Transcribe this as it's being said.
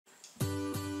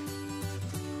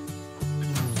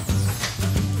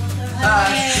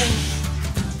Honey,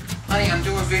 I'm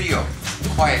doing a video.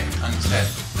 Quiet on set.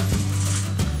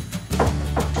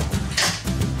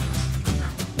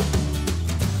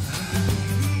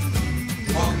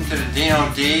 Welcome to the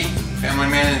Dino D Family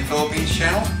Man in the Philippines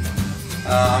channel.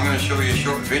 I'm going to show you a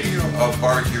short video of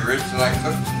barbecue ribs that I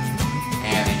cooked,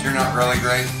 and they turned out really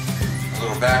great. A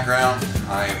little background: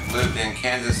 I lived in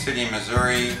Kansas City,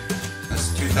 Missouri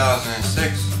since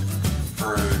 2006.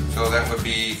 So that would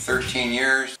be 13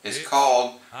 years. It's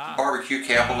called barbecue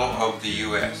capital of the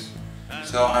U.S.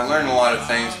 So I learned a lot of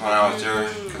things when I was there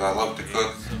because I love to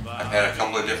cook. I've had a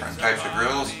couple of different types of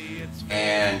grills,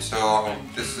 and so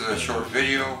this is a short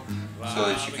video so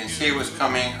that you can see what's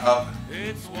coming up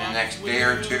in the next day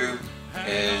or two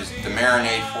is the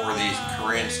marinade for these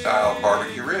Korean style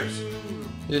barbecue ribs.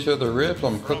 These are the ribs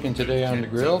I'm cooking today on the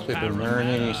grill. They've been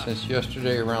marinating since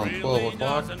yesterday around 12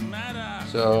 o'clock.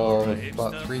 So it's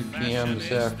about 3 p.m.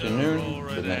 this afternoon,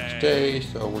 the next day,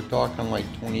 so we're talking like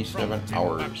 27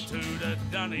 hours.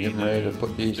 Getting ready to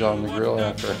put these on the grill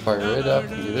after I fire it up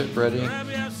and get it ready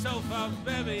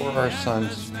for our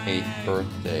son's 8th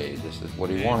birthday. This is what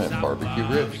he wanted, barbecue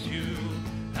ribs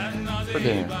for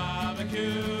dinner.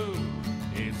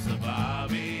 It's a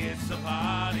Bobby, it's a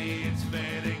party, it's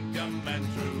fitting, come and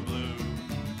true blue.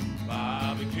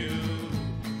 Barbecue,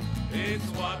 it's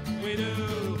what we do.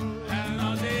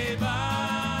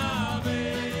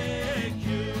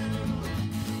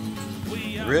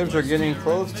 The ribs are getting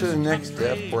close to the next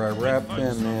step where I wrap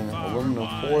them in aluminum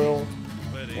foil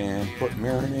and put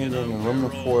marinade in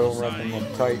aluminum foil, wrapping them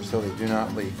tight so they do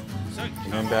not leak.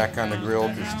 And then back on the grill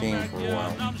to steam for a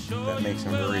while. That makes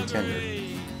them very tender.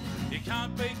 You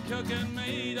can't be cooking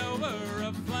meat over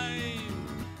a flame.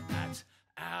 That's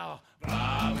our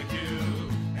barbecue,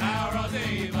 our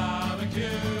Aussie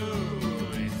barbecue.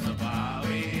 It's a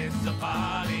Bobby, it's a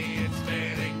party, it's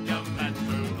fitting, come and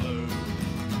true blue.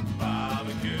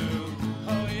 Barbecue,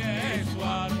 oh yeah, it's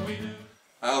what we do.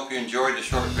 I hope you enjoyed the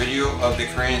short video of the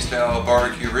Korean style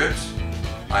barbecue ribs.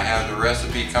 I have the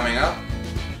recipe coming up,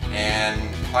 and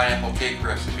pineapple cake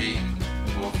recipe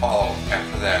will follow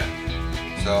after that.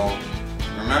 So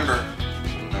remember,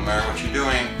 no matter what you're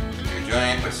doing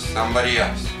it with somebody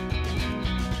else.